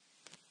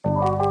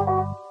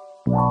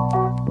Howdy,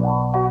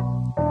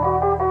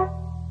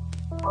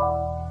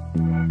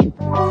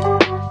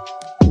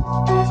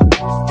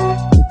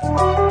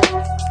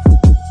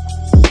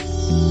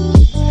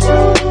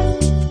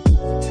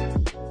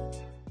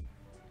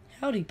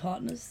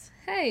 partners.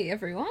 Hey,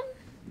 everyone.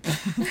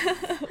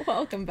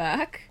 Welcome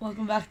back.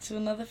 Welcome back to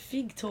another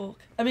fig talk.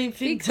 I mean,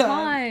 fig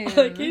time. I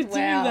keep doing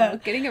Wow,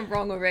 that. getting it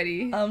wrong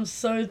already. I'm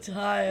so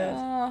tired.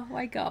 Oh,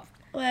 wake up.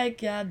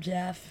 Wake up,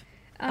 Jeff.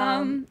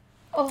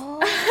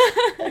 Oh,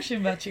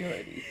 Actually matching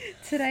already.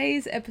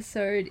 today's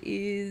episode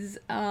is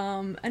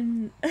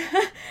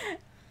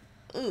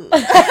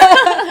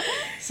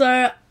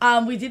So,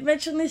 we did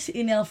mention this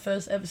in our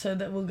first episode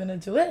that we're gonna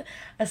do it.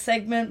 A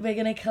segment we're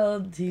gonna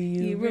call "Do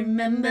You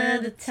Remember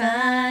the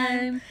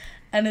Time?"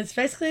 And it's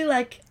basically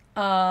like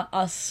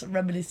us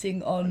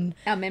reminiscing on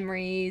our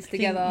memories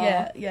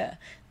together. Yeah,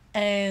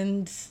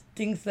 and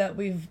things that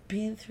we've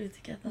been through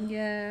together.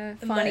 Yeah,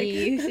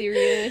 funny,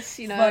 serious,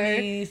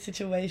 funny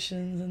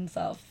situations and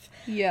stuff.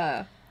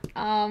 Yeah.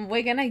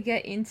 We're gonna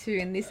get into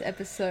in this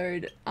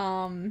episode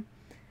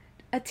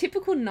a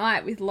typical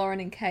night with Lauren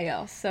and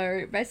Chaos.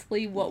 So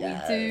basically what we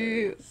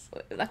do,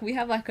 like we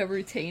have like a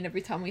routine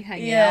every time we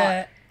hang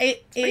out.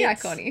 It's pretty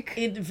iconic.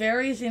 It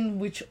varies in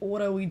which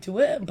order we do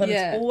it, but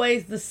it's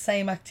always the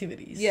same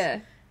activities. Yeah.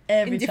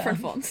 Every in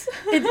different time. fonts.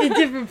 in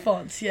different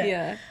fonts,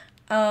 yeah.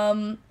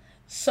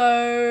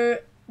 So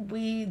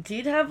we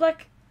did have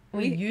like,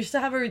 we used to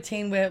have a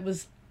routine where it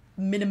was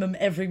minimum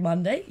every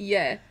Monday.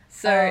 Yeah.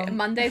 So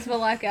Mondays were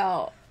like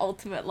our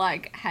ultimate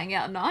like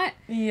hangout night.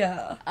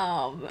 Yeah.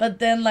 But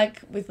then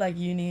like with like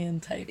uni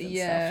and tape and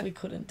stuff, we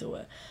couldn't do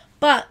it.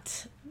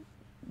 But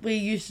we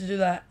used to do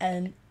that,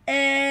 and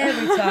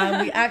every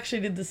time we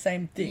actually did the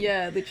same thing.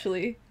 Yeah,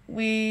 literally.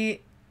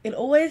 It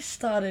always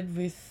started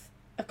with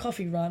a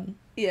coffee run.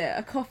 Yeah,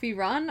 a coffee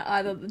run,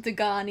 either the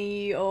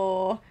Dagani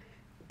or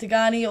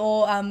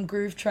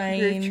Groove Train.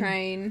 Groove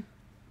Train.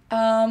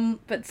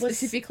 But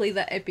specifically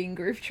the Epping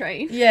Groove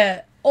Train.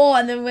 Yeah. Oh,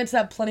 and then we went to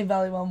that Plenty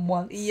Valley one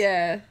once.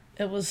 Yeah.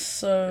 It was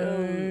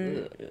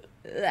so...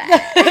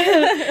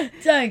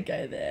 Don't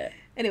go there.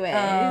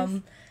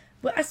 Anyways.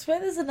 But I swear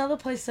there's another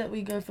place that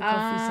we go for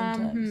coffee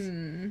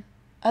sometimes.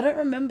 I don't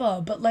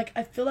remember, but like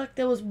I feel like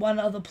there was one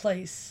other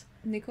place.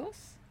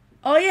 Nikos?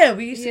 Oh yeah,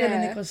 we used to go to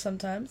Nikos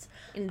sometimes.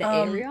 In the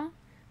area?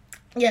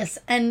 Yes,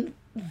 and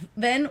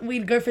then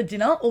we'd go for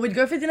dinner, or we'd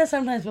go for dinner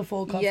sometimes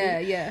before coffee.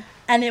 Yeah.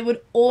 And it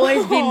would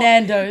always be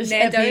Nando's.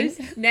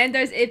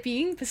 Nando's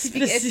Epping,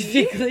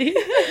 specifically.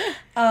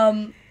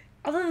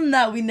 Other than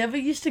that, we never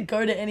used to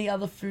go to any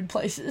other food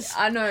places.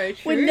 I know,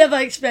 true. We never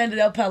expanded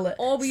our palate.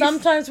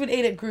 Sometimes we'd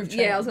eat at Groove Train.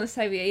 Yeah, I was going to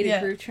say we eat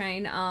at Groove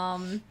Train.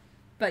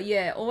 But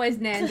yeah, always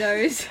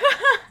Nando's.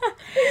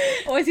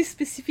 Always this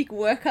specific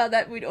worker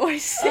that we'd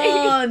always see.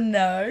 Oh,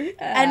 no.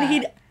 And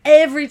he'd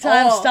every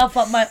time stuff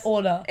up my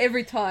order.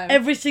 Every time.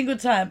 Every single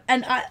time.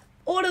 And I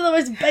order the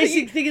most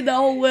basic thing in the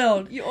whole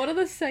world. You order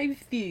the same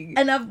thing.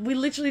 And we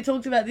literally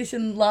talked about this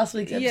in last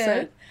week's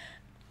episode.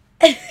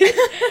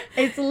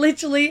 It's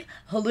literally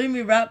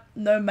halloumi wrap,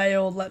 no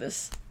mayo or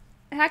lettuce.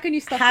 How can you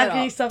stuff that up? How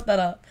can you stuff that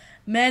up?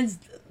 Man's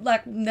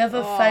like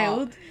never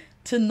failed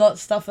to not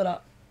stuff it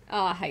up.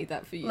 Oh, I hate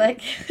that for you.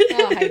 Like,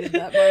 I hated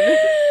that moment.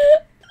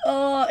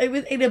 Oh,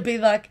 it'd be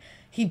like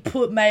he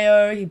put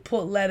mayo, he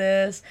put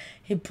lettuce,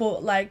 he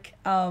put like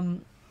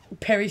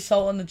peri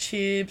salt on the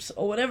chips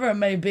or whatever it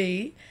may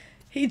be.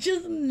 He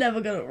just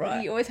never got it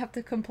right. You always have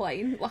to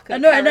complain like a I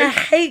know, Karen. and I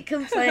hate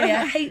complaining.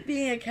 I hate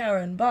being a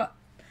Karen, but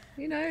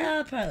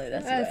apparently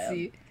that's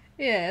it.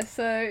 Yeah,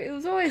 so it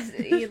was always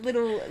a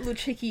little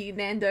cheeky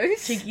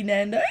Nando's. Cheeky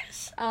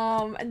Nando's.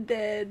 And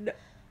then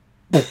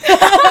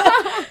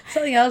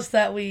something else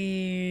that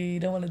we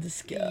don't want to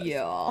discuss.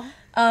 Yeah.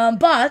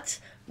 But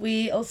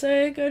we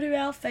also go to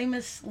our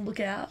famous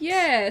lookout.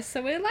 Yeah,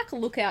 so we're like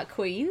lookout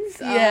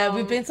queens. Yeah,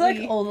 we've been to like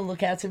all the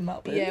lookouts in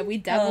Melbourne. Yeah, we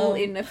dabble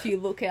in a few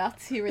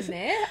lookouts here and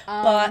there.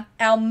 But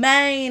our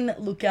main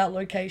lookout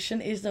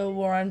location is the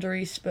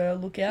Wurundjeri Spur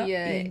lookout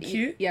in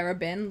Kew. Yarra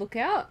Bend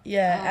lookout.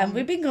 Yeah, and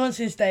we've been going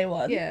since day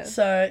one. Yeah.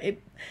 So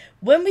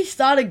when we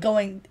started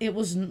going, it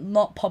was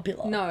not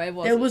popular. No, it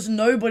wasn't. There was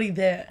nobody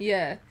there.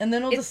 Yeah. And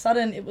then all of a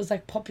sudden, it was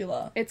like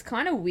popular. It's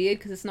kind of weird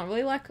because it's not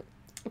really like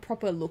a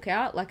proper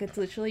lookout. Like it's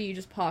literally you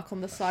just park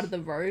on the side of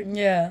the road.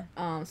 Yeah.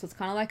 So it's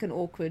kind of like an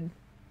awkward.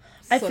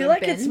 I feel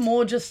like it's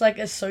more just like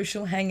a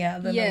social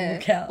hangout than a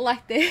lookout.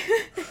 Like there.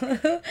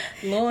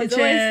 Launches.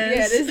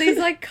 There's these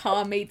like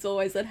car meets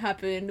always that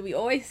happen. We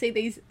always see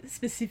these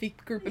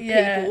specific group of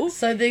people.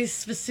 So these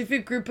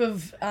specific group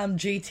of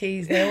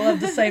GTs, they all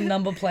have the same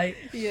number plate.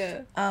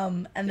 Yeah.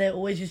 And they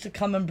always used to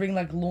come and bring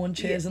like lawn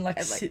chairs and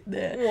like sit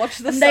there. Watch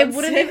the sunset.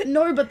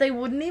 They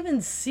wouldn't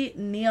even sit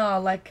near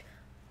like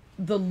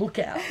the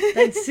lookout.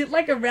 They'd sit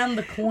like around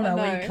the corner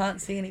where you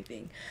can't see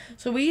anything.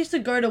 So we used to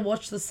go to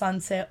watch the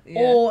sunset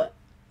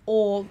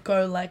or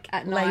go like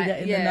at later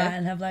night, in the night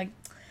and have like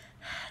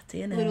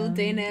Little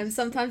D&M.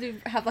 Sometimes we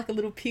have like a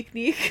little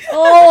picnic.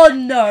 Oh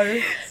no.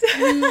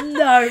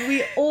 No,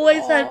 we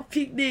always had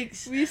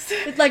picnics. We used to...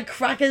 with like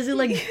crackers and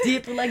like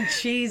dip and like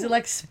cheese and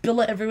like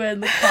spill it everywhere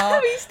in the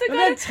car. We used to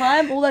Remember that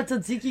time all that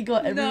tzatziki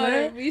got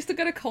everywhere? No, we used to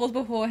go to Coles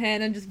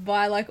beforehand and just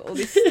buy like all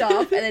this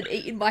stuff and then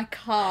eat in my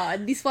car.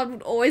 And this one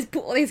would always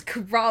put all these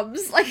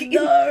crumbs like in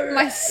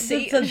my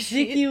seat. The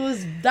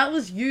tzatziki that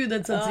was you, the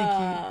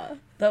tzatziki.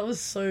 That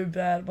was so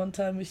bad. One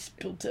time we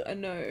spilled it. I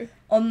know.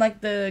 On like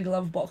the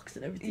glove box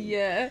and everything.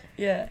 Yeah.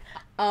 Yeah.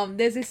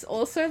 There's this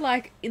also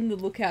like in the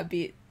lookout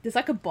bit, there's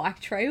like a bike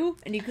trail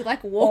and you could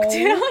like walk down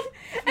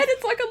and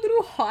it's like a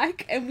little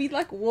hike and we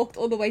like walked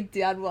all the way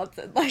down once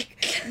and like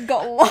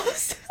got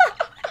lost.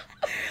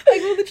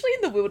 Like we're literally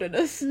in the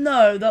wilderness.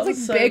 No, that was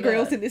like so Bear bad.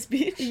 Grylls in this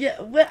bitch.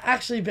 Yeah, we're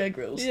actually Bear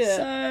Grylls. Yeah.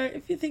 So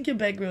if you think you're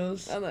Bear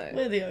Grylls, I know.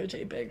 we're the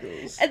OG Bear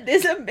Grylls. And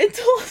there's a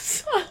mental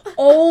asylum.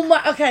 Oh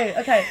my,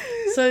 okay.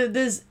 So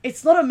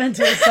it's not a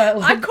mental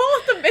asylum. I call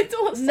it the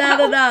mental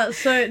asylum. No.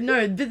 So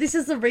no, but this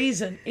is the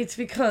reason. It's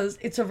because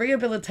it's a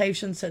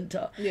rehabilitation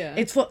center. Yeah.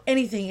 It's for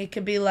anything. It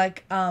could be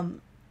like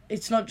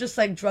it's not just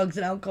like drugs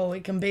and alcohol.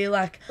 It can be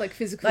like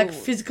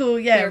physical,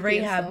 yeah,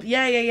 rehab.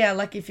 Yeah.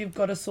 Like if you've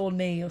got a sore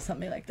knee or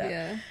something like that.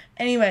 Yeah.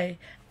 Anyway,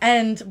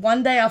 and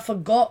one day I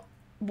forgot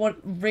what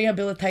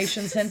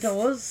rehabilitation center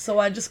was, so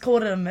I just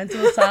called it a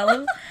mental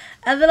asylum.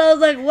 And then I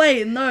was like,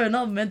 wait, no,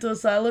 not mental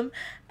asylum.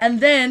 And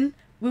then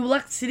we were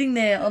like sitting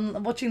there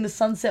watching the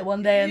sunset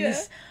one day, and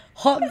this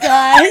hot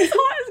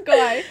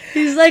guy,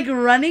 he's like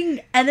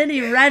running, and then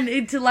he ran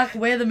into like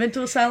where the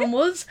mental asylum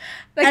was,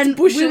 like and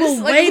bushes, we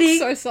were like, waiting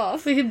so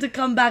soft. for him to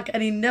come back,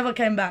 and he never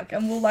came back,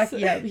 and we're like,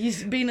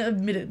 he's been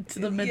admitted to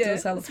the mental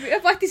asylum. So we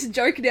have like this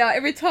joke now.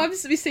 Every time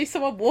we see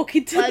someone walk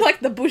into like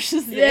the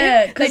bushes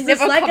there, yeah, because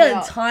it's like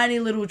a tiny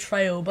little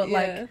trail, but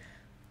like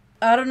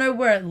I don't know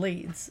where it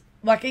leads.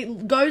 Like it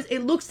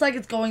looks like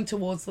it's going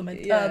towards the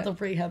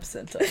rehab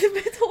center,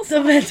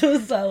 the mental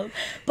asylum.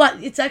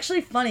 But it's actually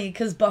funny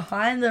because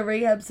behind the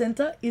rehab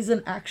center is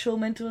an actual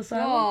mental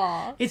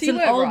asylum. It's an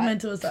old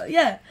mental asylum.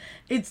 Yeah,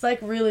 it's like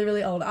really,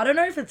 really old. I don't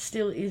know if it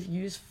still is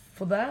used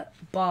for that,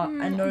 but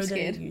I know that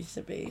it used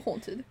to be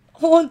haunted.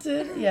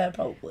 Yeah,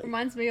 probably.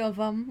 Reminds me of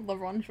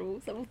Larondrel.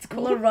 Is that what it's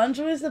called?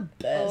 Larondrel is the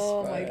best.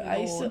 Oh bro. my God. I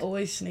used to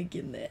always sneak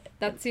in there.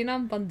 That's in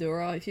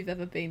Bandura. If you've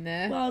ever been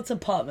there. Well, it's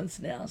apartments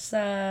now,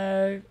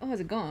 so. Oh,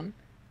 is it gone?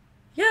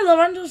 Yeah,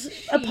 Larondrel's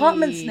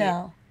apartments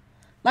now.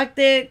 Like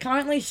they're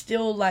currently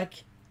still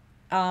like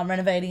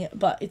renovating it,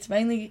 but it's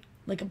mainly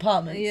like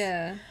apartments.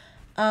 Yeah.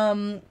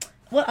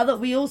 What other?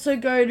 We also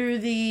go to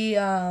the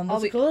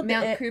what's it called?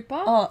 Mount Cooper.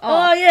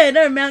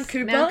 Mount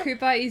Cooper. Mount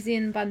Cooper is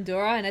in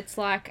Bandura, and it's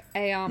like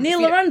a near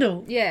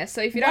Larondrel. Yeah,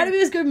 so if you why do we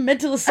always go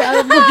mental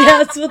asylum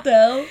lookouts? What the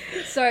hell?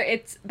 So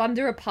it's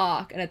Bandura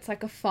Park, and it's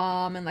like a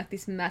farm and like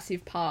this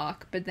massive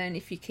park. But then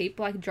if you keep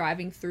like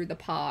driving through the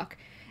park,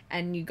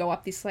 and you go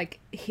up this like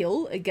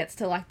hill, it gets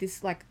to like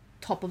this like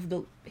top of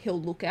the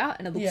hill lookout,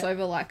 and it looks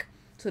over like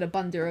sort of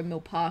Bandura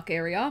Mill Park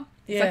area.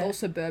 It's like all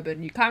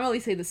suburban. You can't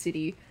really see the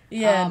city.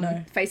 Yeah,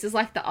 no. Faces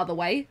like the other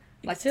way.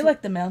 Like see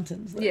like the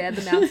mountains. Though. Yeah,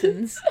 the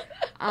mountains.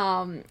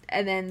 And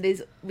then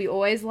we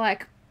always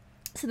like,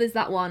 so there's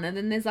that one, and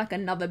then there's like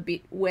another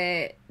bit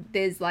where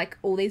there's like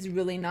all these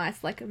really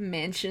nice like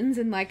mansions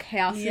and like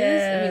houses,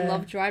 and we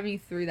love driving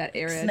through that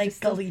area. Snake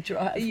Gully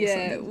Drive.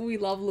 Yeah, we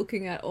love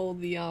looking at all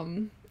the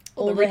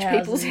rich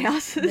people's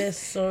houses. They're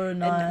so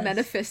nice. And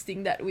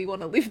manifesting that we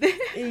want to live there.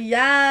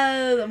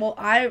 Yeah, well,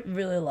 I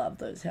really love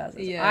those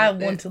houses. Yeah, I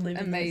want to live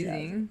in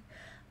those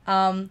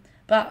houses.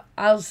 But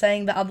I was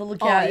saying the other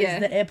lookout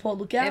is the airport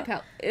lookout.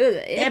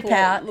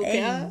 Airport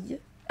lookout.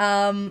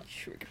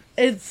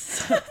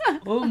 It's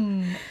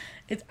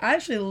it's I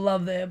actually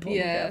love the airport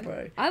lookout,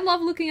 bro. I love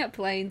looking at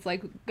planes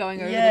like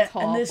going over the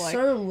top. And they're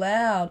so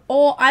loud.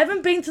 Oh, I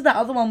haven't been to the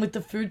other one with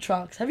the food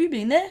trucks. Have you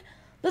been there?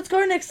 Let's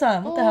go next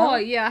time. What the hell? Oh,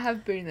 yeah, I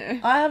have been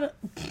there. I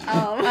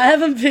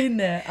haven't been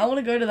there. I want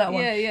to go to that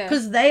one. Yeah.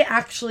 Because they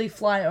actually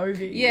fly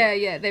over you.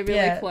 Yeah, they're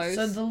really close.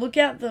 So the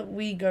lookout that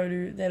we go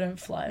to, they don't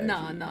fly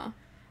over you. No.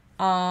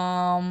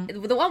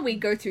 The one we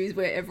go to is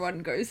where everyone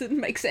goes and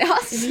makes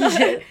out.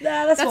 So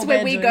that's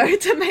where we go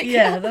to make out.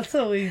 Yeah, that's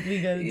what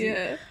we go to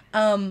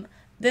do.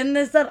 Then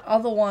there's that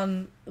other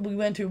one we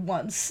went to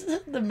once,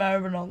 the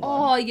Maribyrnong one.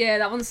 Oh yeah,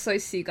 that one's so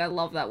sick. I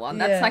love that one.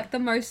 That's like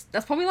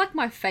that's probably like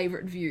my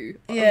favourite view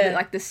of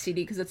the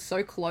city because it's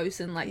so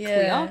close and like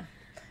clear.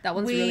 That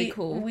one's really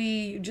cool.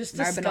 We just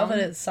discovered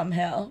it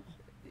somehow.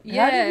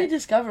 Yeah. How did we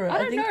discover it? I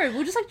don't know. We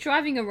were just like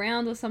driving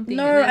around or something.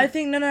 No, I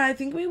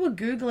think we were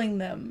Googling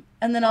them.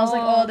 And then I was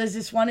like, oh, there's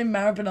this one in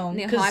Maribyrnong.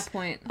 Near High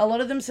Point. A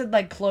lot of them said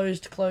like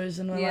closed.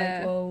 And we're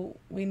like, well,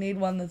 we need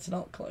one that's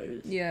not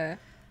closed. Yeah.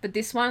 But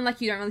this one,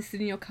 like, you don't really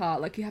sit in your car.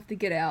 Like, you have to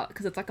get out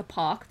because it's like a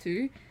park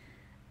too.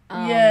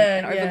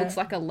 And it overlooks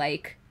like a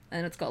lake.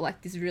 And it's got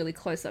like this really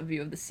close-up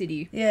view of the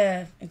city.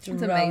 Yeah. It's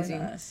really amazing.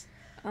 Nice.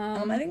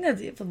 I think that's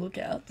it for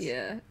lookouts.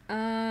 Yeah.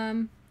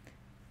 Didn't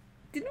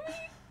we...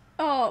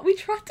 Oh, we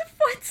tried to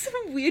find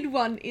some weird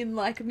one in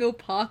like Mill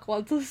Park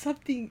once or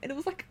something, and it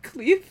was like a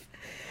cliff.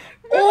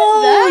 Remember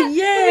that?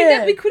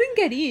 Yeah. We couldn't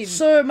get in.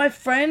 So my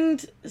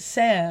friend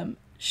Sam,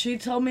 she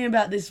told me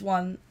about this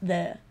one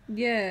there.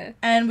 Yeah.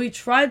 And we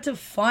tried to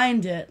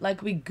find it,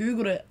 like we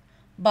Googled it,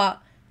 but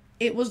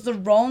it was the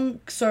wrong,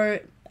 so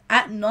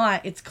at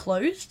night it's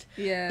closed.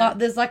 Yeah. But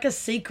there's like a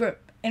secret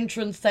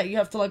entrance that you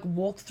have to like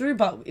walk through,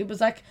 but it was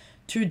like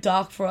too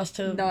dark for us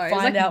to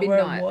find out where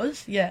it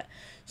was. Yeah.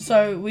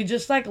 So we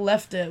just like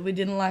left it. We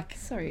didn't like...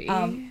 Sorry.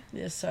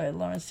 Yeah, sorry,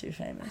 Lauren's too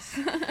famous.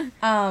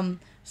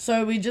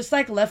 So we just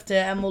like left it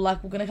and we're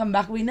going to come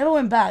back. We never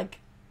went back.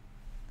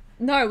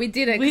 No, we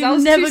didn't, We've because I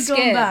was never too scared.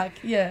 gone back.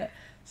 Yeah.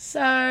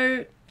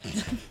 So...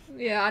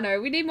 Yeah, I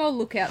know. We need more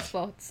lookout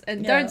spots.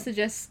 And Yeah. don't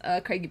suggest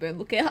Craigieburn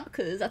Lookout,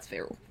 because that's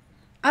feral.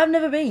 I've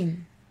never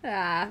been.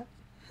 Ah.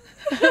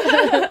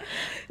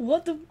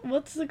 What's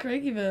the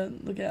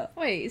Craigieburn Lookout?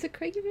 Wait, is it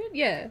Craigieburn?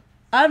 Yeah.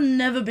 I've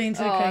never been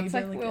to the Craigieburn it's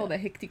like Lookout. where all the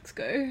hectics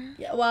go.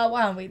 Yeah, well,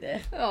 why aren't we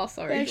there? Oh,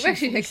 sorry. We're We're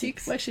actually fully hectics.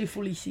 sick. We're actually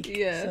fully sick.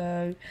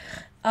 Yeah.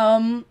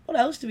 So, what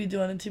else do we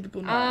do on a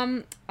typical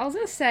night? I was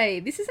gonna say,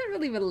 this isn't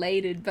really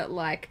related, but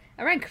like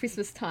around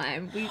Christmas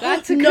time, we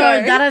like to No,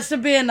 go. that has to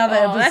be another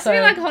episode. That's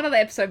be like a whole other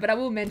episode, but I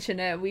will mention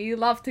it. We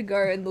love to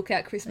go and look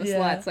at Christmas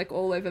lights like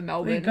all over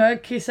Melbourne. We go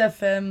Kiss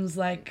FM's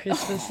like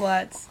Christmas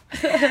lights.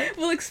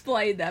 We'll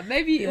explain that.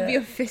 Maybe it'll be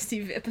a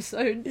festive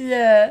episode.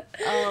 Yeah.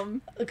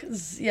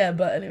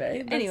 But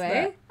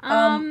anyway.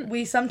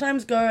 We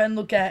sometimes go and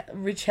look at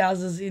rich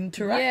houses in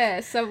Toorak.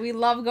 Yeah, so we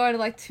love going to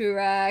like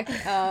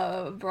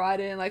Toorak,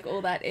 Brighton, like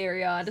all that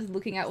area, just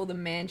looking at all the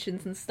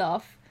mansions and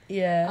stuff.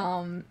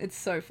 Yeah. It's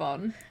so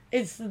fun.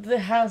 It's the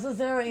houses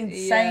there are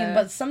insane,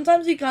 but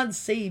sometimes you can't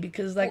see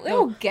because like they're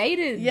all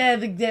gated. Yeah,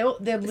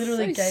 they're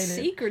literally so gated.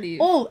 Secretive.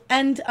 Oh,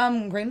 and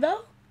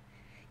Greenvale.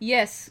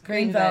 Yes,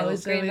 Greenvale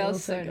is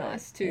Greenvale's so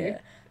nice too. Yeah.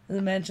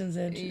 The mansions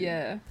there too.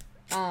 Yeah.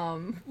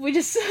 We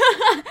just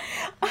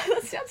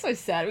that sounds so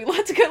sad. We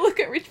like to go look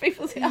at rich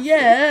people's houses.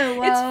 Yeah,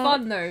 well, it's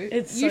fun though.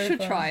 You should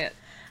fun. try it.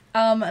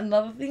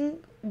 Another thing,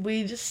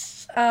 we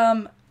just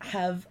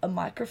have a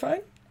microphone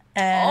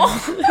and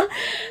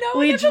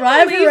we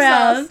drive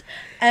around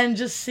and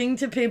just sing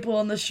to people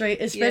on the street,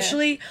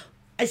 especially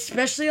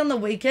on the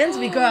weekends.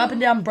 We go up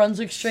and down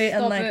Brunswick Street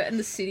and like in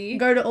the city.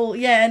 Go to all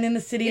and in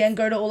the city and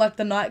go to all like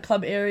the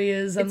nightclub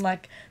areas and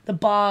like the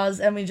bars,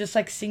 and we just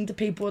like sing to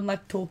people and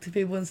like talk to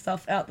people and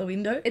stuff out the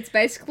window. It's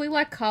basically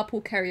like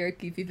carpool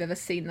karaoke, if you've ever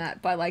seen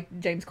that, by like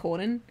James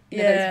Corden. Those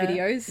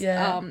videos.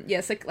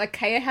 Yeah. So like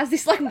Kaya has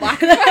this like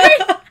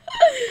microphone.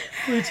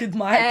 Bluetooth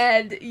mic.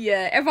 And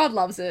everyone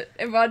loves it.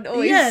 Everyone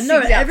always sings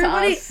out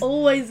everybody to us.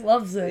 always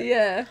loves it.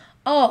 Yeah.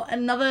 Oh,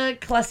 another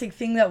classic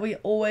thing that we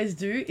always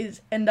do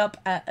is end up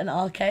at an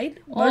arcade.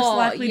 Most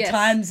likely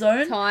Time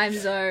Zone. Time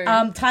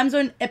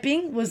Zone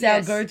Epping was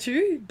our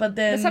go-to, but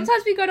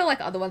sometimes we go to like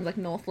other ones like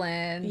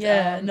Northland.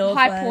 Northland.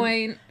 High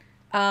Point.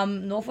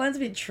 Northland's a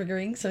bit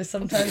triggering, so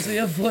sometimes we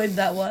avoid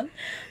that one.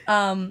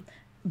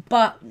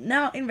 But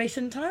now in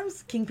recent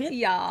times, Kingpin.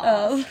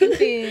 Yeah.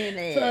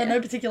 Kingpin. For no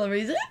particular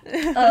reason.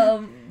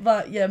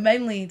 But yeah,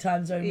 mainly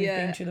Time Zone we've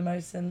been to the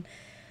most,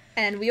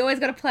 and we always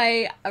got to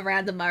play a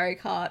random Mario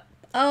Kart.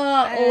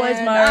 Always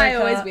Mario Kart. I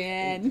always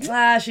win.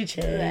 She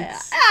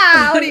cheats.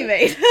 What do you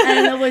mean?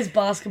 And always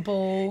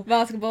basketball.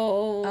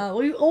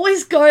 We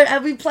always go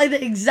and we play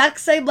the exact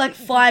same like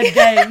 5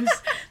 games.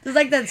 There's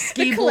like that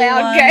ski ball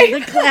one, game.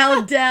 the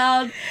cloud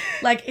down.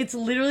 Like it's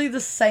literally the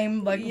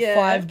same like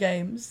 5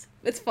 games.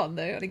 It's fun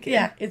though.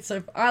 Yeah, it's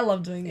so. I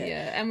love doing it.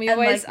 Yeah, and we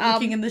always like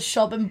looking in the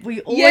shop, and we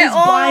always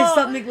buy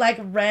something like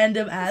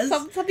random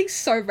something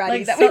so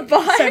random that we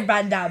buy. So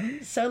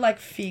random, so like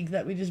fig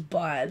that we just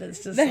buy.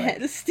 That's just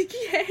the sticky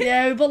hand.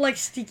 Yeah, we bought like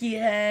sticky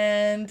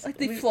hand, like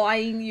the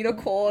flying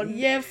unicorn.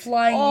 Yeah,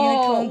 flying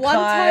unicorn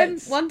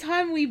kites. One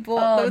time we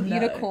bought the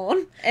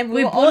unicorn, and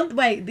we bought.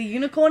 Wait, the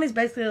unicorn is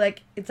basically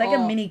like it's like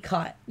a mini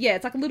kite. Yeah,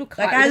 it's like a little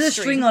kite. Like it has a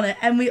string on it,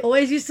 and we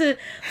always used to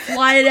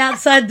fly it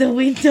outside the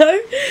window.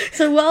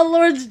 So while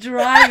Lauren's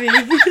driving,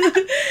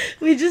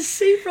 we just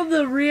see from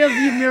the rear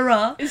view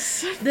mirror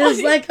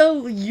there's like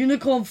a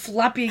unicorn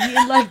flapping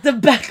in like the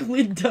back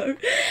window,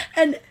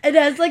 and it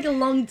has like a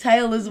long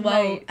tail as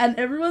well. Mate. And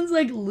everyone's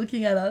like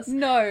looking at us.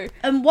 No.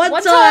 And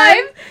one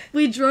time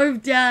we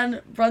drove down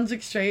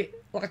Brunswick Street,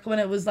 like when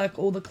it was like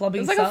all the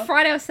clubbing stuff. It was like a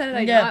Friday or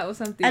Saturday night or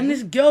something. And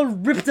this girl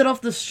ripped it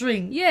off the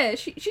string. Yeah,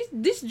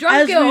 this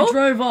drunk girl as we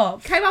drove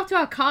off came up to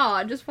our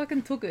car and just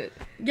fucking took it.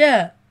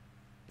 Yeah.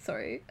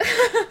 Sorry.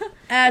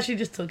 She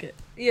just took it.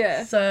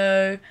 Yeah.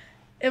 So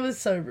it was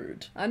so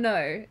rude. I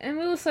know. And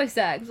we were so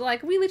sad.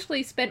 Like, we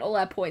literally spent all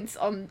our points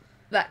on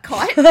that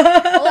kite.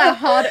 All our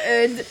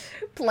hard-earned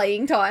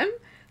playing time.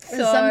 So,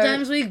 and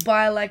sometimes we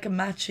buy like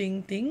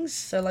matching things.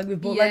 So like we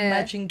bought like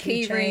matching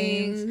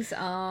keychains,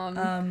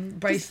 little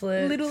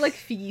bracelets, like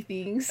figgy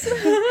things.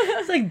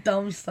 It's like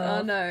dumb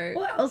stuff. I know.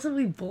 What else have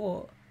we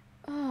bought?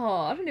 Oh,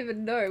 I don't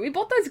even know. We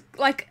bought those,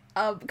 like,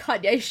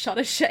 Kanye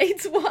shutter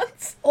shades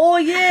once. Oh,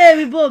 yeah,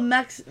 we bought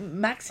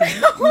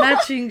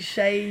matching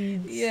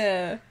shades.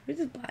 Yeah. We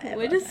just buy it.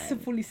 We're just so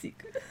fully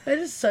sick. We're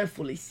just so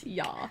fully sick.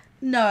 Yeah.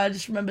 No, I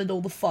just remembered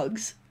all the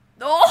fugs.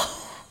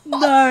 Oh!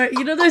 No,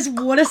 you know those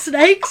water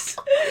snakes?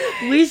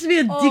 We used to be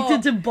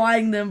addicted to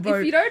buying them, bro.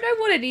 If you don't know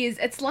what it is,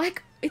 it's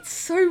like, it's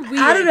so weird.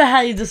 I don't know how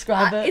you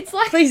describe it. It's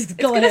like, please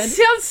go ahead. It's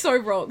gonna sound so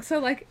wrong. So,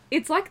 like,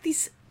 it's like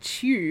this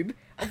tube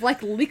of,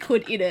 like,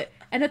 liquid in it,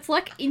 and it's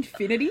like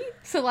infinity.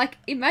 So, like,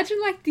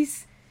 imagine, like,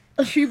 this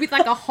tube with,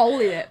 like, a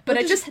hole in it, but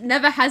it just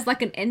never has,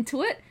 like, an end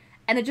to it.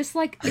 And it just,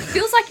 like, it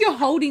feels like you're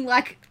holding,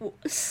 like,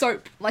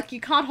 soap. Like,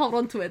 you can't hold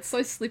on to it. It's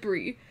so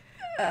slippery.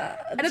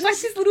 And it's like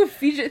this little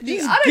fidget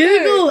thing. I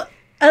don't know.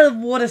 A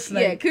water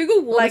snake. Yeah,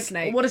 Google water like,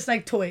 snake. Water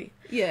snake toy.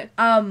 Yeah.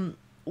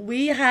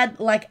 We had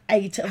like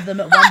 8 of them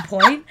at one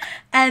point,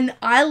 and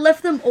I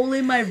left them all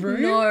in my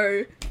room.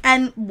 No.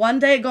 And one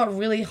day it got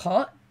really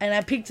hot, and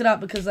I picked it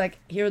up because like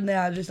here and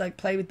there I just like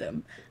play with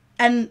them,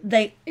 and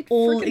they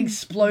all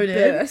exploded.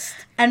 Burst.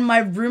 And my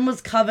room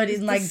was covered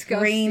in like disgusting.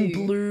 green,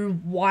 blue,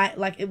 white.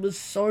 Like it was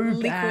so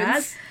bad.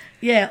 Liquids.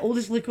 Yeah, all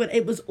this liquid.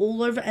 It was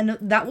all over, and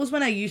that was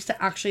when I used to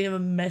actually have a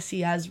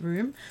messy ass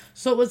room.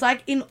 So it was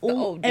like in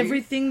all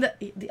everything that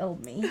the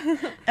old me,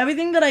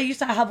 everything that I used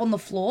to have on the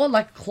floor,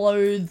 like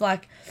clothes,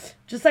 like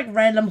just like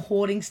random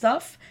hoarding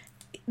stuff.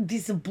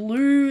 This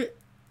blue,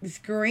 this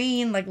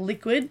green, like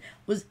liquid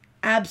was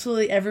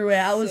absolutely everywhere.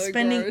 I was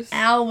spending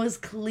hours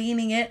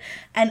cleaning it,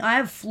 and I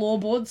have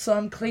floorboards, so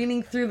I'm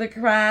cleaning through the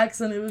cracks,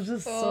 and it was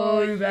just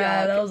so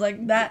bad. I was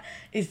like, that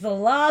is the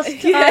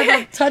last time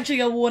I'm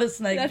touching a water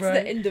snake, That's bro.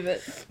 the end of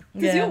it.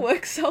 Does your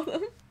work sell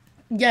them?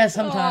 Yeah,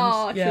 sometimes.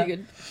 Oh, yeah.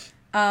 figured.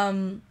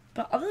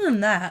 But other than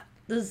that,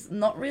 there's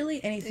not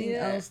really anything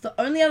else. The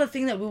only other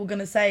thing that we were going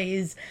to say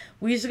is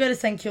we used to go to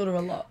St. Kilda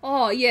a lot.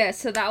 Oh, yeah,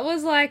 so that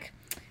was like...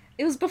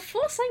 It was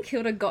before St.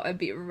 Kilda got a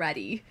bit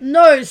ratty.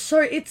 No,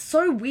 so it's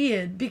so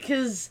weird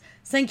because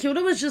St.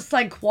 Kilda was just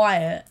like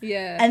quiet.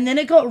 Yeah. And then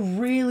it got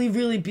really,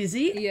 really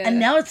busy. Yeah. And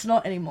now it's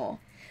not anymore.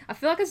 I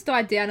feel like it's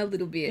died down a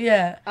little bit.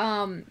 Yeah.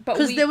 But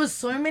because there was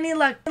so many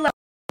like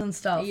and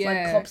stuff,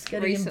 like cops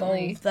getting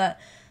involved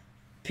that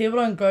people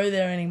don't go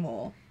there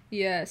anymore.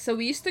 Yeah. So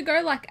we used to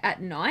go like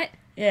at night.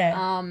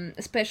 Yeah.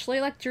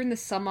 Especially like during the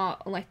summer,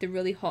 like the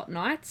really hot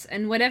nights,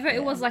 and whenever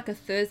it was like a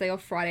Thursday or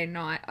Friday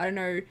night. I don't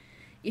know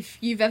if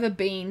you've ever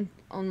been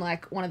on,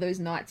 like, one of those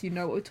nights, you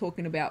know what we're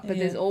talking about. But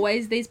there's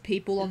always these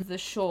people on the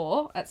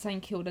shore at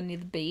St. Kilda near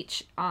the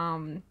beach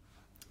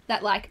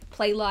that, like,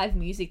 play live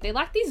music. They're,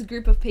 like, this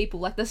group of people,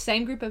 like, the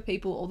same group of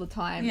people all the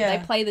time. Yeah.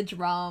 They play the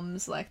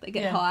drums, like, they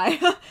get high.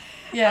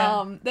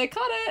 They're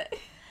kind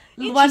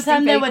of... One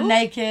time they were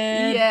naked.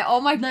 Yeah,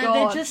 oh my God.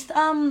 They're just,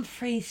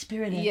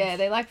 free-spirited. Yeah,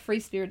 they're, like,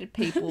 free-spirited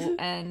people,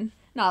 and...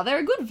 No, they're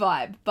a good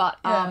vibe, but,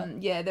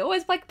 they're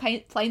always, like,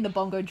 playing the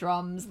bongo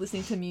drums,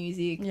 listening to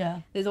music.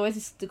 Yeah. There's always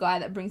this guy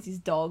that brings his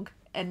dog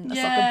and a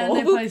soccer ball.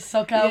 They play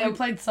soccer. We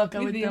played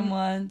soccer with them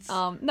once.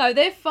 No,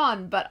 they're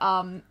fun, but,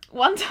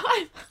 one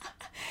time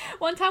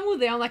we were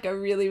there on, like, a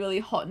really, really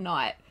hot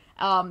night.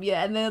 And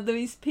then there were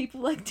these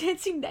people, like,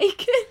 dancing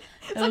naked.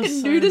 It's like a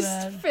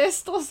nudist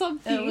fest or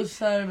something. It was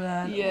so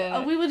bad.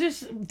 Yeah. We were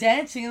just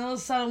dancing, and all of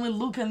a sudden we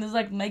look, and there's,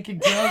 like,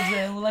 naked girls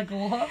there. And we're like,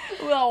 what?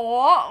 Well,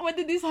 what? When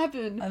did this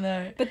happen? I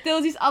know. But there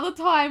was this other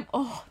time,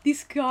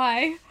 this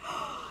guy...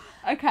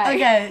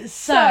 Okay,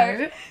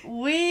 so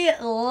we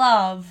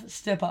love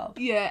Step Up.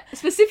 Yeah,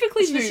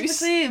 specifically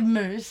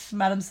Moose,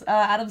 Adam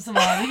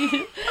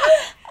Savani.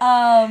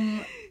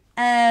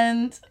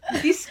 And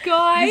this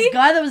guy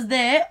that was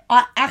there,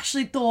 I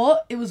actually thought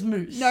it was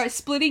Moose. No,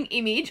 splitting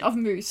image of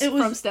Moose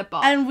from Step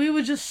Up. And we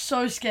were just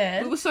so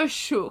scared. We were so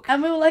shook.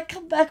 And we were like,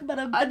 come back,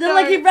 madam. And then,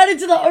 like, he ran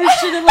into the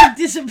ocean and, like,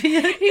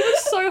 disappeared. He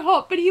was so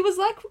hot, but he was,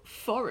 like,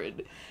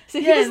 foreign.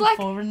 So he was, like...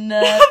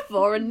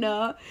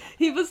 Foreigner.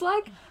 He was,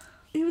 like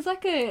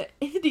a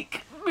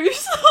ethnic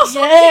moose or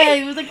something. Yeah,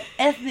 he was, like,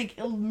 ethnic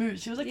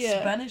moose. He was, like,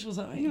 Spanish or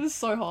something. He was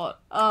so hot.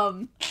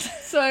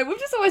 So we've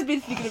just always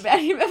been thinking about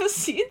him ever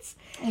since.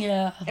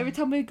 Yeah. Every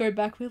time we go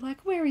back, we're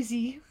like, where is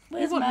he?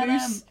 Where's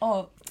Moose?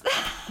 Oh.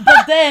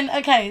 But then,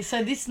 okay,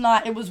 so this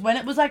night, it was when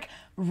it was, like,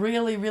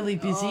 really, really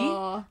busy.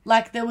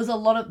 Like, there was a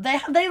lot of...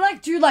 They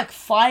like, do, like,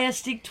 fire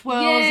stick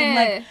twirls. And,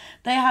 like,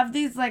 they have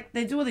these, like...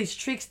 They do all these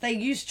tricks. They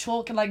use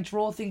chalk and, like,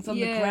 draw things on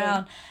the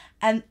ground.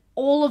 And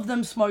all of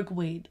them smoke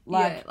weed.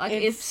 Like,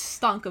 it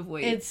stunk of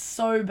weed. It's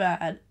so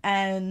bad.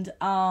 And,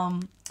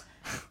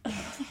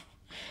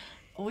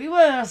 we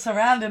were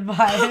surrounded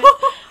by it.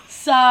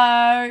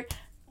 So...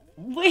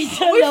 We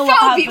felt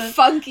a bit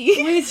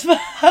funky. We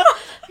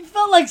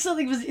felt like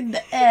something was in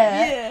the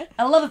air. Yeah.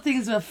 A lot of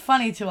things were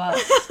funny to us.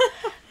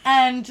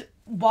 And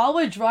while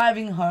we're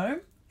driving home,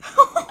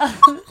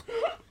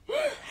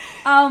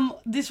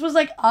 this was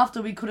like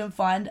after we couldn't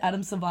find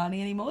Adam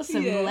Savani anymore, so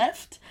we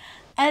left.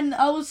 And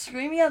I was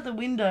screaming out the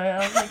window.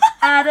 I was like,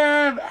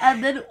 Adam.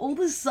 And then all of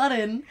a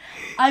sudden,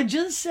 I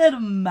just said,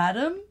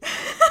 madam.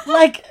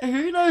 Like,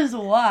 who knows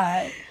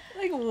why?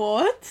 Like,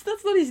 what?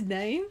 That's not his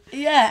name.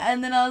 Yeah,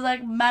 and then I was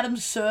like, Madam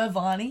Sir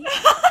Varney.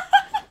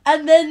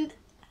 And then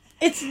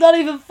it's not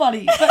even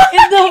funny, but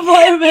in the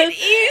moment,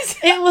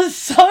 it was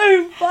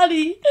so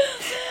funny.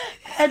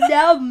 And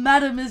now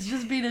Madam has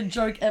just been a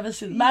joke ever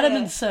since. Madam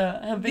and Sir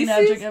have been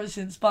our joke ever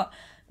since, but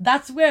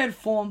that's where it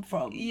formed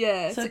from.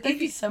 Yeah. So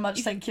thank you so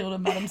much, St. Kilda,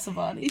 Madam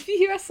Savani. If you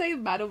hear us say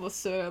Madam or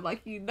Sir, like,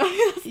 you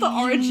know that's the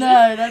origin.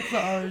 No, that's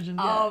the origin,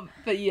 yeah.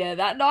 But yeah,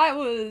 that night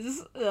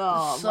was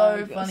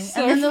so funny.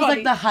 So and then there was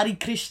like the Hare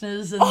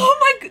Krishnas and oh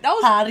my god, that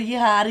was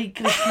Hare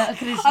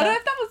Krishna. I don't know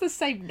if that was the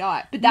same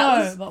night, but that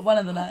was but one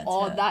of the nights.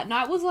 Oh, that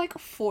night was like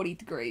 40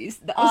 degrees.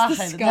 That was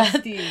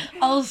disgusting.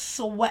 I was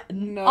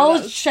sweating. No, I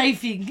was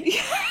chafing.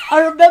 I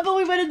remember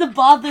we went in the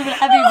bathroom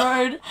at Abbey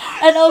Road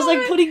and I was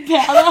like putting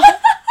powder.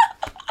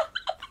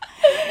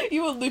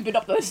 You were looping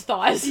up those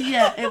thighs.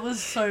 Yeah, it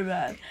was so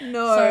bad.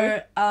 No.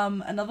 So,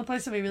 another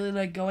place that we really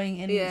like going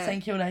in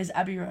St. Kilda is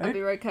Abbey Road.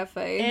 Abbey Road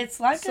Cafe. It's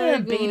like so a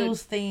good.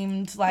 Beatles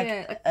themed, like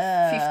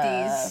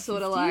 50s,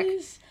 sort of like.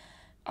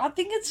 I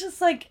think it's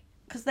just like,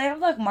 because they have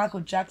like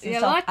Michael Jackson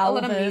stuff, like Elvis. a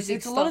lot of music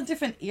It's stuff. a lot of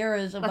different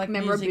eras of like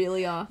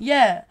memorabilia. Music.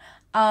 Yeah.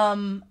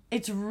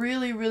 It's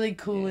really, really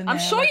cool in there. I'm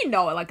sure you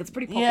know it, like it's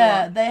pretty popular.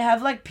 Yeah, they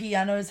have like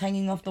pianos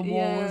hanging off the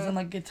walls and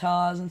like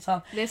guitars and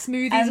stuff. Their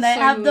smoothies and they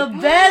have the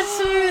best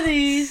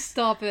smoothies.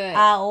 Stop it.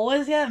 I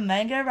always get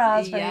mango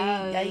raspberry.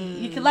 Yes. Yeah,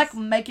 you can like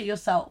make it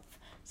yourself.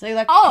 So you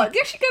like do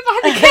you actually go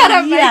behind the counter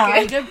and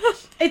make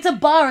it? It's a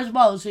bar as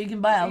well, so you can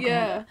buy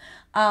alcohol.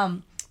 Yeah.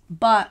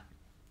 But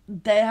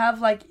they have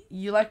like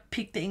you like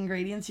pick the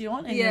ingredients you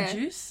want in your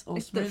juice or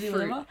smoothie or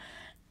whatever.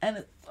 And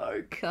it's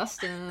so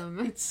custom.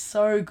 It's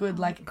so good.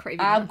 Like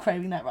I'm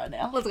craving that right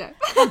now. Let's go.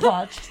 I'm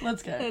parched.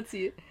 Let's go. That's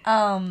it.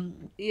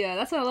 Yeah,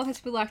 that's what a lot of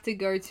people like to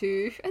go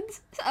to.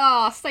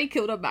 And St.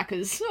 Kilda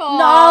Macca's. Oh.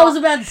 No, I was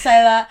about to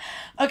say that.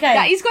 Okay,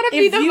 that is gonna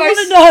be the most.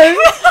 If you want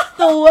to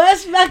know the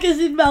worst Macca's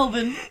in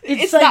Melbourne,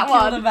 it's St.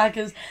 Kilda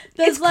Macca's.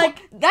 There's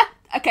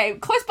Okay,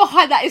 close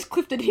behind that is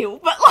Clifton Hill,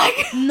 but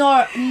like...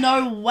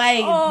 No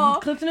way.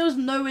 Clifton Hill is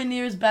nowhere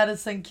near as bad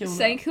as St. Kilda.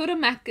 St. Kilda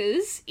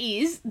Macca's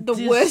is the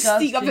worst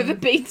thing I've ever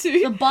been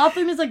to. The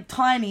bathroom is like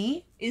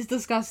tiny. It's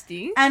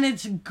disgusting. And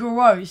it's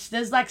gross.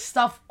 There's like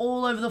stuff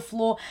all over the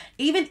floor.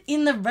 Even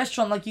in the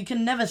restaurant, like you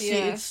can never see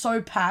it. It's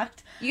so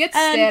packed. You get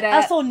stared at.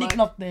 I saw Nick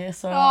Knock there,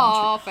 so...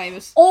 Oh,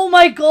 famous. Oh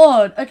my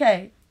god.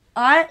 Okay,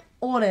 I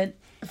ordered...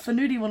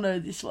 Fanudi will know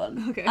this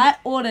one. Okay. I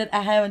ordered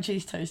a ham and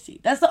cheese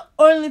toastie. That's the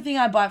only thing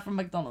I buy from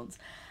McDonald's.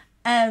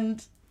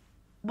 And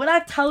when I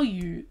tell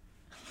you,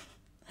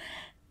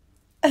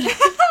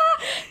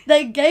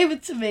 they gave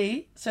it to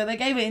me. So they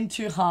gave it in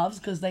 2 halves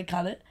because they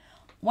cut it.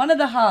 One of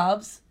the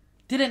halves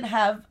didn't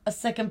have a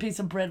second piece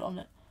of bread on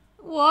it.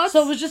 What?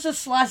 So it was just a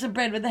slice of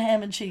bread with the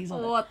ham and cheese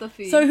on it. What the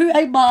fuck? So who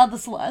ate my other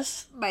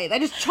slice? Mate, they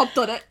just chopped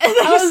on it.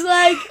 I was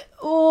like,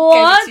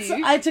 what?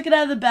 I took it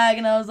out of the bag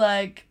and I was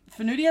like...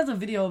 Fanudi has a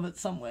video of it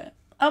somewhere.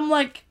 I'm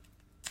like...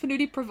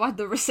 Fanudi provide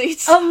the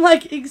receipts. I'm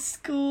like,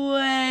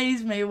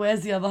 excuse me,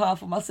 where's the other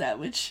half of my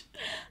sandwich?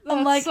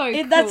 I'm like, so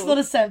cool. That's not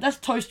a sandwich. That's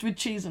toast with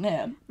cheese and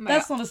ham. Mate,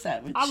 that's not a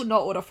sandwich. I would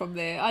not order from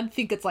there. I'd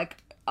think it's like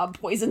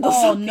poisoned or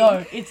something. Oh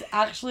no, it's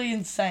actually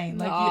insane.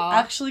 Like you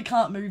actually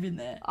can't move in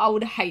there. I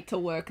would hate to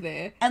work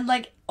there. And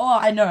like,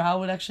 I know, I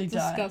would actually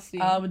die. Disgusting.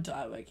 I would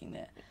die working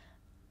there.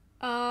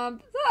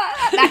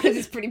 That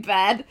is pretty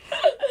bad.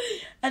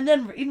 And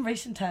then in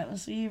recent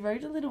times, we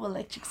rode a little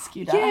electric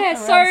scooter. Yeah,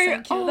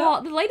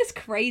 so the latest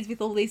craze with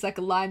all these like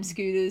Lime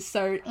scooters.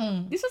 So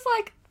this was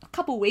like a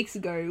couple weeks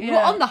ago. We were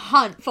on the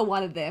hunt for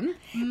one of them.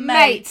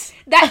 Mate,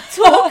 that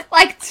took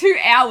like 2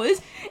 hours.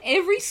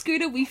 Every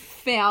scooter we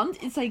found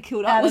in St.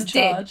 Kilda was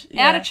dead.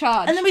 Yeah. Out of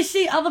charge. And then we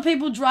see other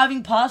people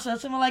driving past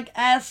us and we're like,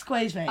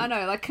 squeeze me. I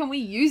know, like, can we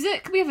use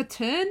it? Can we have a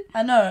turn?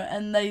 I know,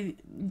 and they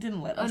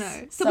didn't let us. I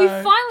know. So we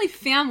finally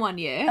found one,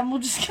 and we'll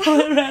just go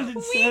around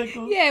in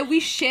circles. Yeah, we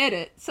shared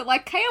it. So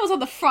like, Kaya was on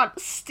the front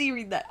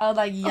steering that. I was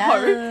like,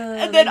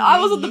 yeah. And then I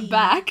was on the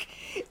back.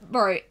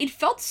 Bro, it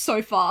felt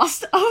so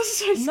fast. I was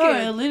so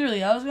scared. No,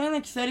 literally. I was going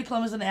like 30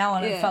 kilometers an hour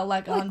and it felt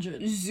like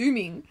 100.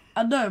 Zooming.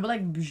 I know, but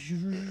like...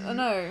 I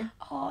know.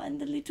 Oh, and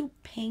the little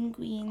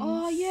penguins.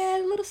 Oh, yeah,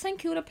 little St.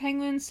 Kilda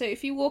penguins. So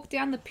if you walk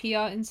down the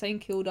pier in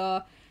St.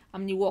 Kilda,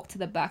 you walk to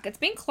the back. It's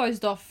been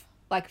closed off,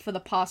 like, for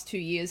the past 2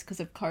 years because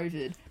of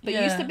COVID. But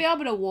you used to be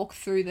able to walk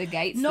through the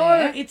gates there.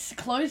 No, it's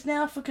closed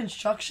now for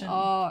construction.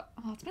 Oh,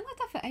 it's been like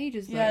that for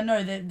ages, though. Yeah,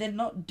 no, they're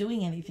not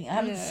doing anything. I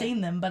haven't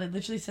seen them, but it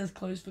literally says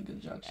closed for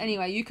construction.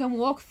 Anyway, you can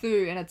walk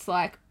through and it's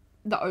like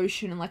the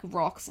ocean and like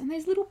rocks and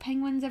there's little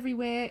penguins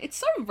everywhere. It's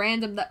so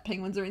random that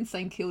penguins are in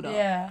St. Kilda.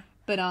 Yeah.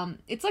 But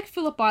it's like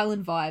Phillip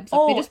Island vibes.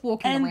 Like they're just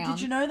walking around. And did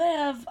you know they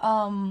have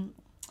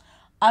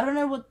I don't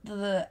know what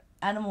the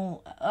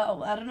animal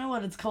I don't know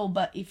what it's called,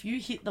 but if you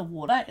hit the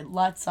water it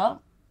lights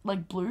up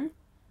like blue.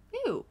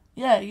 Ew.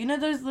 Yeah, you know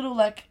those little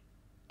like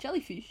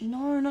jellyfish?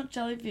 No, not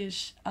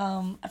jellyfish.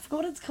 I forgot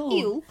what it's called.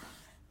 Eel?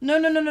 No.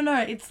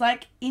 It's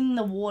like in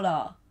the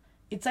water.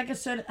 It's like a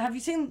certain... Have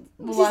you seen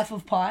The Life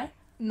of Pi?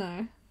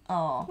 No.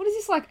 Oh. What is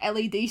this, like,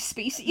 LED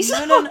species?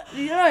 No,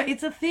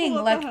 it's a thing.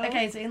 Like,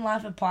 okay, so in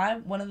Life of Pi,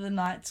 one of the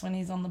nights when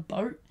he's on the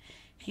boat,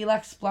 he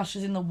like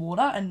splashes in the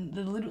water, and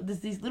there's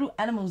these little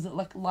animals that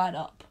like light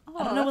up.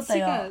 I don't know what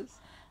they are.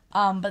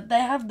 But they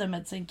have them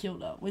at St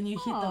Kilda. When you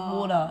hit the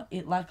water,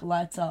 it like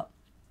lights up.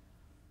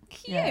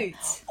 Cute. Yeah.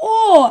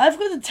 Oh, I've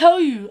got to tell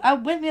you, I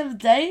went the other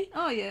day.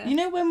 Oh yeah. You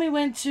know when we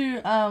went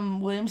to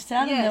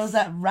Williamstown and there was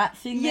that rat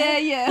thing there?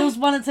 Yeah. There was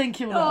one at St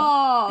Kilda.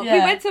 Oh, we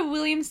went to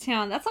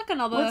Williamstown. That's like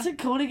another... What's it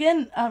called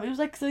again? It was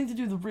like something to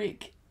do with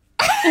Rick.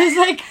 It was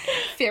like...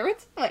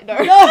 Ferret? Like, no.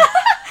 No.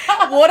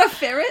 Water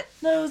ferret?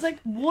 No, it was like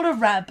water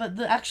rat, but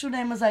the actual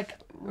name was like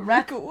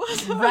Rick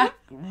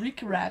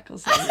Rack or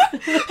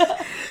something.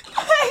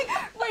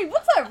 Wait,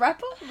 what's that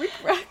rapper? Rick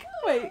Rack?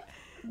 Wait.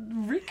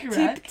 Rick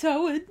Rack?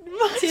 Tiptoeing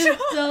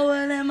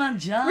in my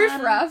jar.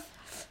 Riff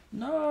Raff.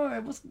 No,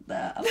 it wasn't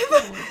that.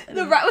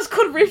 The rat was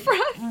called Riff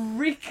Raff?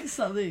 Rick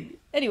something.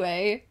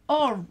 Anyway.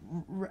 Oh,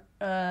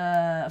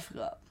 I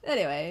forgot.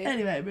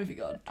 Anyway, moving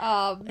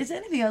on. Is there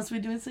anything else we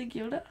do in St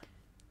Kilda?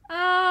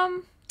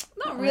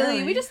 Not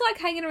really. We just like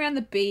hanging around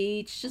the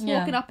beach, just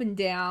walking up and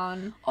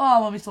down.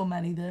 Oh, well, we saw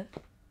Manny there.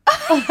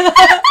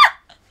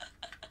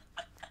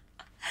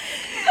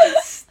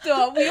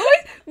 Stop.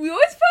 We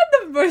always find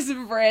the most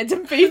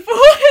random people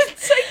in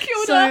St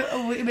Kilda.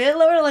 So we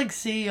were like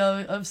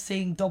CEO of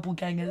seeing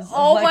doppelgangers.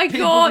 Oh like, my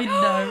people god. We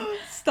know.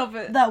 Stop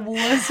it. That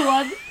Wallace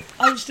one.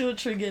 I'm still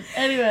triggered.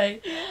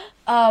 Anyway,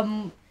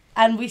 and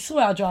we saw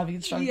our driving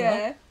instructor.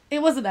 Yeah.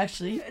 It wasn't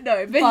actually.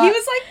 No, but he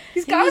was like,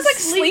 this guy was like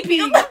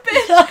sleeping on the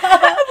bed.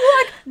 And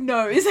we're like,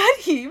 no, is that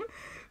him?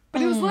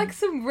 But it was like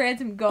some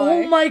random guy.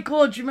 Oh my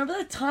god, do you remember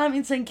that time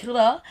in St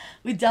Kilda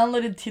we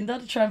downloaded Tinder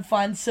to try and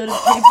find certain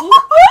people?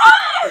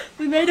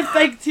 We made a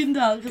fake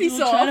Tinder because we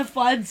were trying to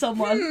find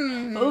someone.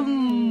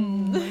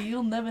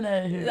 You'll never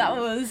know who. That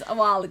was a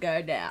while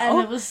ago now. And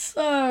it was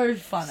so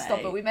funny. Stop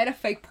it, we made a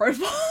fake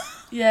profile.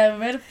 Yeah, we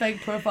made a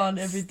fake profile and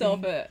everything.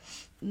 Stop it.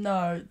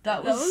 No,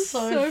 that was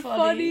so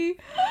funny.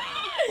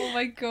 Oh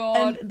my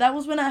god. And that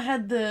was when I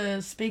had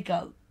the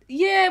speaker.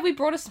 Yeah, we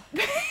brought us.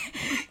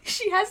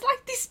 She has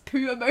like this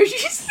poo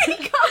emoji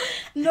speaker.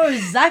 No,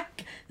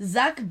 Zach,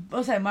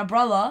 okay, my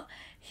brother,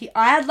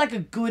 I had like a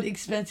good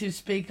expensive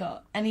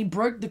speaker and he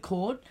broke the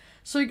cord.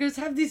 So he goes,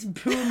 have this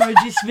poo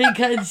emoji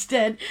speaker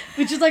instead,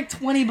 which is like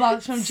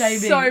 $20 from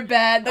JB. So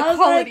bad, the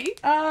quality.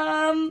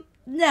 Like,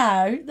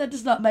 no, that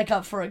does not make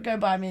up for it. Go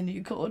buy me a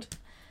new cord.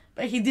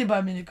 But he did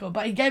buy me a new cord.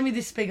 But he gave me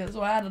this speaker,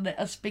 so I had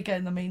a speaker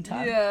in the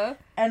meantime. Yeah.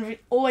 And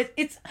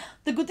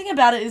the good thing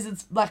about it is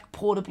it's like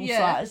portable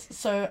size.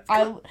 So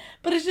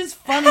but it's just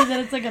funny that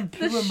it's like a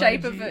poo emoji. The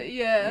shape of it,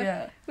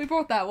 yeah. We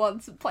brought that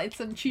once and played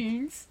some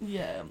tunes.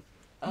 Yeah.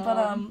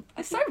 But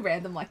it's so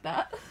random like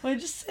that. We're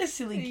just so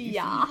silly goofy.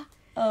 Yeah.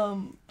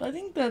 But I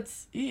think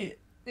that's it.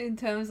 In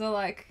terms of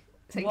like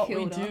St What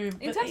Kilda. we do.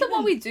 In terms of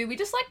what we do, we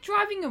just like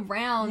driving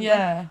around.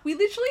 Yeah. Like, we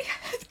literally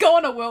go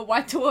on a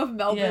worldwide tour of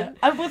Melbourne. Yeah.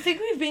 I think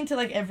we've been to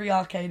like every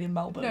arcade in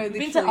Melbourne. No, we've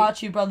been to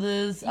Archie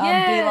Brothers, Be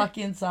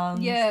Lucky and Sons,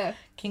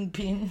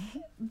 Kingpin.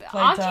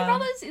 Archie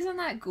Brothers isn't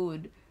that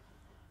good.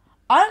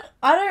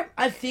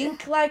 I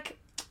think like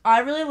I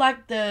really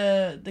like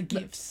the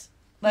gifts.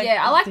 Like,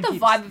 I like the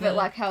gifts, vibe of it,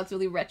 like how it's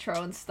really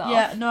retro and stuff.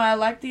 Yeah, no, I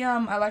like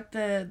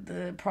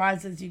the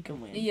prizes you can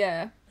win.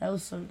 Yeah. That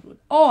was so good.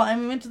 Oh,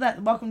 and we went to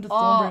that Welcome to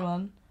Thornbury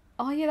one.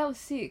 Oh yeah, that was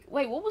sick.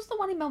 Wait, what was the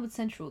one in Melbourne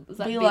Central? Was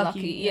that Be Lucky?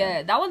 Lucky,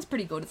 Yeah, that one's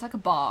pretty good. It's like a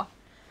bar.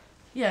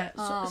 Yeah,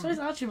 so is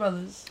Archie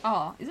Brothers.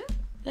 Oh, is it?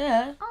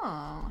 Yeah.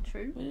 Oh,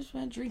 true. We just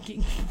went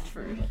drinking.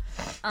 True.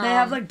 They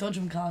have like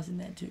Dodgem cars in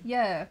there too.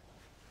 Yeah.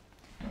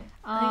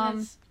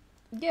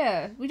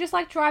 Yeah, we just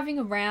like driving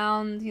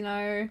around, you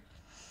know.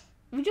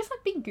 We just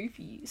like being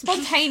goofy.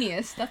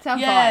 Spontaneous. That's our vibe.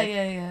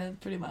 Yeah,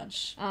 pretty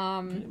much.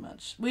 Pretty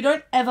much. We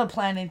don't ever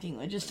plan anything.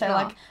 We just say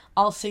like,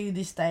 I'll see you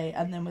this day,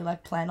 and then we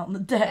like plan on the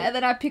day. And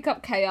then I pick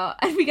up Kaya,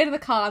 and we get in the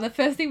car, and the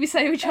first thing we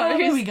say to each other is,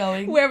 where are we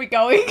going? Where are we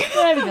going?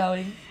 Where are we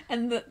going?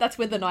 And that's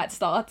where the night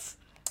starts.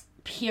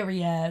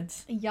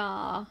 Periods.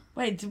 Yeah.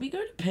 Wait, did we go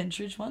to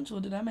Pentridge once, or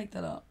did I make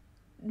that up?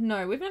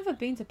 No, we've never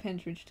been to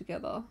Pentridge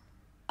together.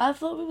 I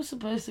thought we were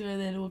supposed to go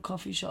there to a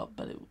coffee shop,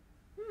 but it...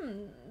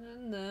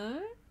 No.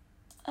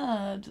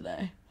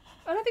 Today.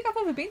 I don't think I've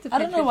ever been to Pentridge. I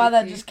don't know why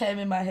that just came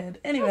in my head.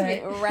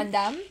 Anyway. That was a bit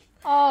random.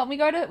 Oh, we've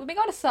been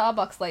going to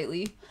Starbucks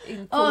lately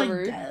in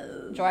Coolaroo.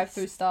 Yes. Drive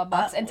through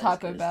Starbucks and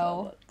Taco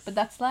Bell. But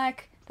that's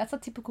a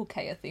typical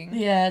Kaya thing.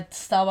 Yeah,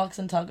 Starbucks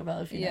and Taco Bell,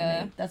 if you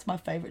know me. That's my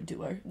favourite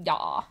duo.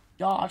 Yeah.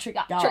 Yeah.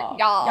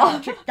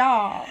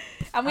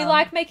 And we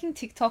like making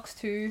TikToks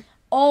too.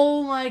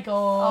 Oh my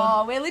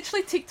god. Oh, we're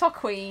literally TikTok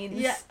queens.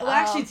 Yeah, we're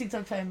actually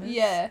TikTok famous.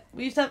 Yeah.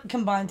 We used to have a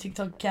combined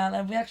TikTok account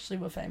and we actually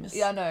were famous.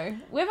 Yeah, I know.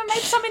 We haven't made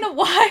some in a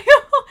while.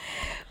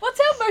 What's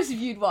our most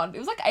viewed one? It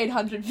was like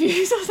 800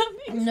 views or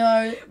something.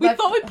 No. We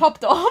thought we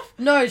popped off.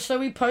 No, so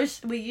we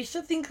used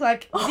to think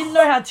like, we didn't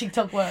know how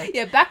TikTok worked.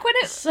 Yeah, back when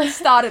it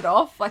started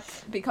off, like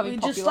becoming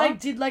popular. We just like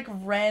did like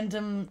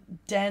random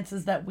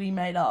dances that we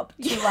made up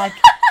to like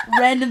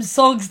random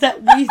songs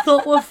that we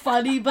thought were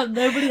funny but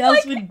nobody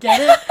else would get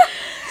it.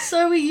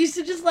 So we used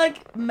to just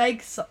like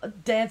make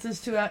dances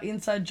to our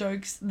inside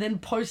jokes, then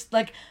post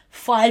like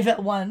 5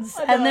 at once,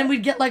 and then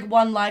we'd get like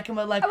 1 like, and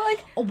we're like,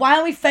 why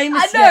aren't we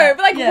famous? I know, yet?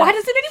 but like, why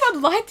doesn't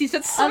anyone like this?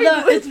 That's so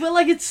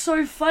good. It's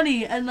so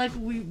funny, and like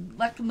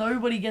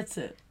nobody gets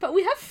it. But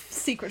we have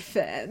secret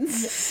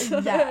fans.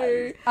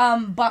 Yeah.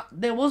 But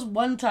there was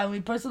one time we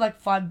posted like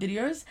 5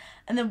 videos,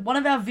 and then one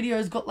of our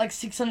videos got like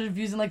 600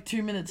 views in like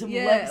 2 minutes, and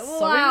we were like,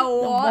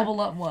 sorry, the bubble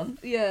up one.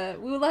 Yeah,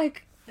 we were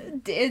like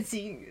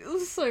dancing. It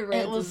was so random.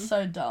 It was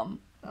so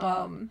dumb.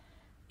 But,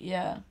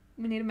 yeah.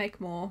 We need to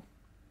make more.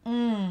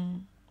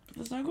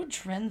 There's no good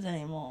trends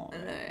anymore.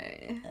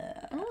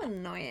 Oh,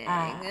 annoying.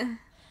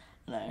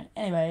 No.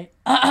 Anyway.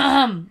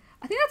 I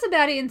think that's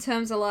about it in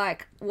terms of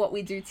like what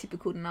we do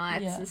typical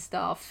nights and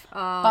stuff.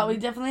 But we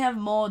definitely have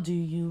more Do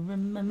You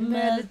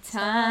Remember the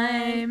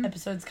Time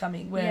episodes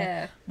coming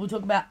where we'll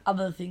talk about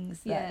other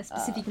things.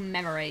 Specific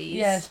memories.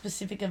 Yeah,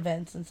 specific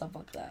events and stuff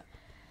like that.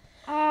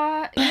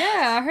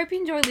 I hope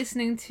you enjoy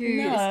listening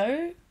to...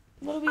 No.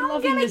 What are we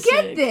loving this week?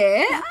 I'm gonna get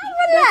there. Relax.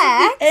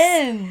 That's the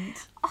end.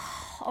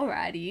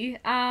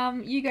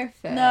 Alrighty. You go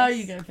first. No,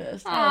 you go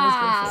first. I always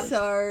go first.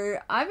 So,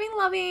 I've been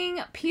loving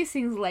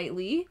piercings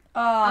lately.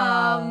 Oh.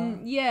 I've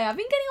been getting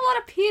a lot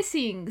of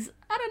piercings.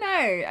 I don't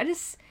know.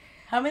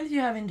 How many do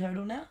you have in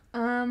total now?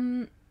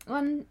 1,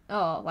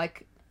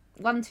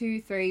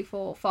 2, 3,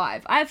 4,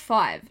 5. I have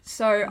 5.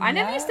 So, I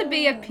never used to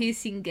be a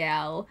piercing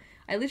gal.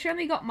 I literally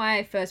only got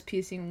my first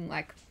piercing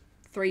like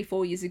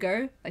 3-4 years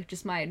ago, like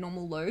just my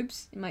normal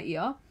lobes in my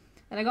ear.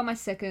 And I got my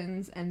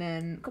seconds, and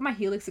then got my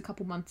helix a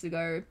couple months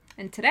ago.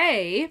 And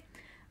today,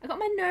 I got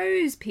my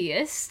nose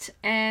pierced,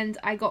 and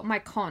I got my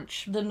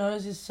conch. The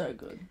nose is so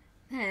good.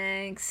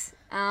 Thanks.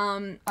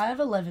 I have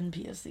 11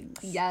 piercings.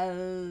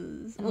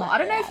 Yes. Well, I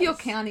don't know if you're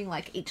counting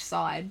like each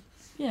side.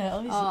 Yeah,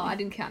 obviously. Oh, I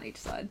didn't count each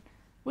side.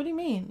 What do you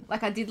mean?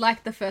 Like I did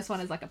like the first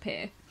one as like a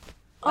pair.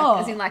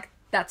 Like, as in like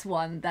that's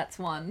one.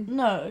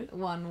 No.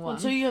 1. Well,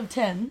 so you have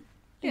 10?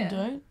 Yeah. You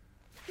don't?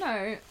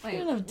 No, wait. You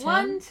don't have 10.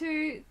 1,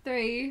 2,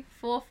 3,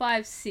 4,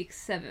 5,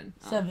 6, 7.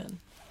 7.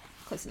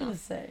 Close I was enough. gonna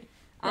say.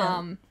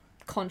 Yeah.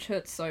 Conch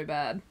hurts so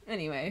bad.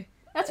 Anyway,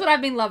 that's what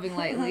I've been loving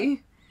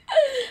lately.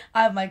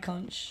 I have my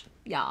conch.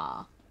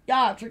 Yeah.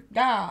 Yeah.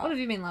 What have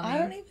you been loving? I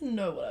don't even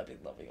know what I've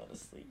been loving,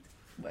 honestly.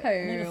 Wait,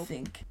 I need to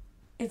think.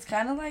 It's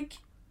kind of like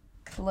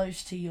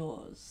close to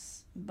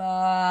yours,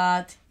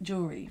 but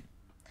jewelry.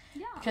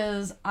 Yeah.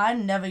 Because I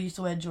never used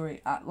to wear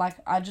jewelry.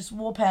 I just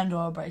wore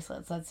Pandora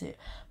bracelets, that's it.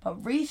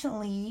 But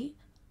recently,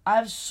 I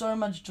have so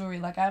much jewelry.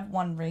 Like, I have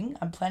 1 ring.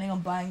 I'm planning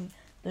on buying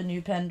the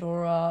new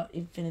Pandora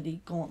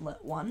Infinity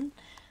Gauntlet one.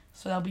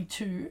 So there'll be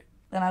 2.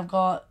 Then I've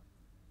got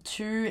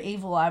 2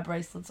 evil eye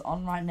bracelets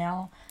on right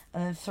now.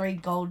 And then 3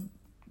 gold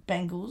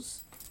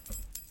bangles.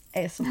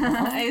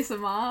 ASMR.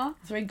 ASMR.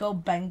 3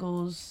 gold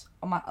bangles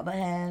on my other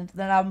hand.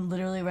 Then I'm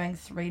literally wearing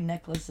 3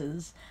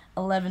 necklaces.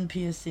 11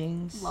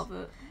 piercings. Love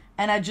it.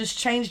 And I just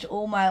changed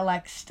all my,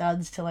 like,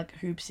 studs to, like,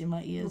 hoops in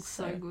my ears. Looks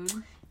so good.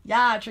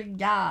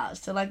 Yeah.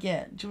 So, like,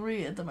 yeah,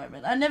 jewelry at the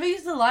moment. I never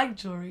used to like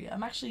jewelry.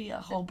 I'm actually a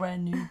whole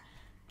brand new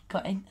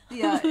kind.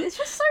 Yeah, it's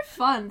just so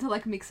fun to,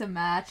 like, mix and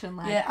match and,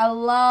 like... Yeah, I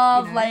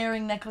love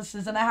layering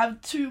necklaces. And I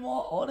have 2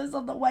 more orders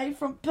on the way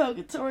from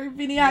Purgatory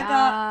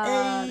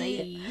Viniaga.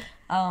 Hey.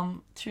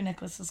 2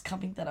 necklaces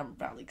coming that I'm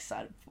really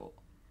excited for.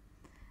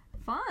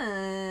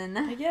 Fun.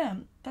 But yeah,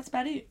 that's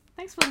about it.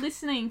 Thanks for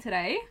listening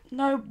today.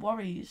 No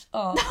worries.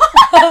 Oh.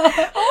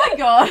 Oh my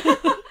god.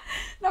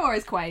 No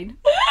worries, Quaid.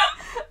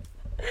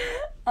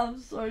 I'm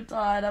so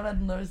tired. I've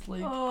had no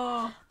sleep.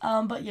 Oh.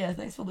 But yeah,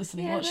 thanks for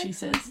listening. Yeah, what she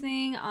says.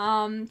 Listening.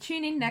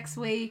 Tune in next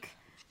week.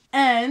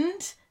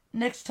 And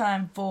next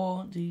time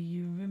for Do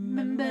You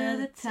Remember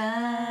the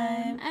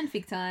Time? And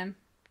fig time.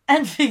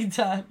 And fig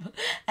time.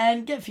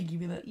 And get figgy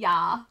with it.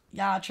 Yeah.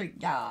 Yeah, trick,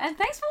 yeah. And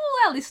thanks for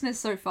all our listeners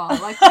so far.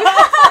 Like, we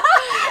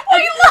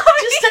love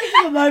just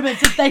taking a moment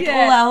to thank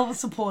all our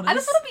supporters. I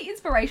just want to be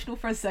inspirational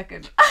for a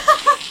second.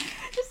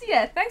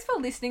 Thanks for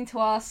listening to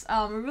us.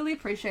 We really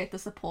appreciate the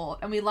support,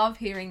 and we love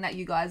hearing that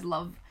you guys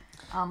love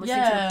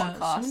listening to the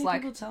podcast. So many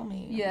people tell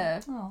me.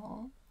 Yeah.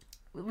 Aww.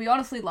 We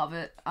honestly love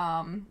it.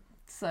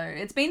 So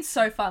it's been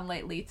so fun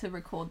lately to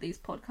record these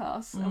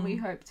podcasts, and we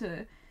hope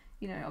to,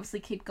 obviously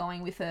keep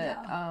going with it.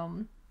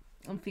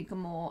 And think of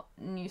more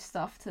new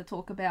stuff to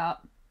talk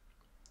about.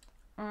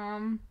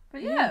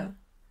 But yeah.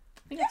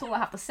 I think that's all I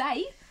have to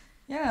say.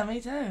 Yeah,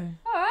 me too.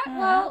 Alright,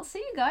 well, see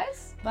you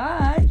guys.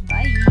 Bye.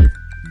 Bye.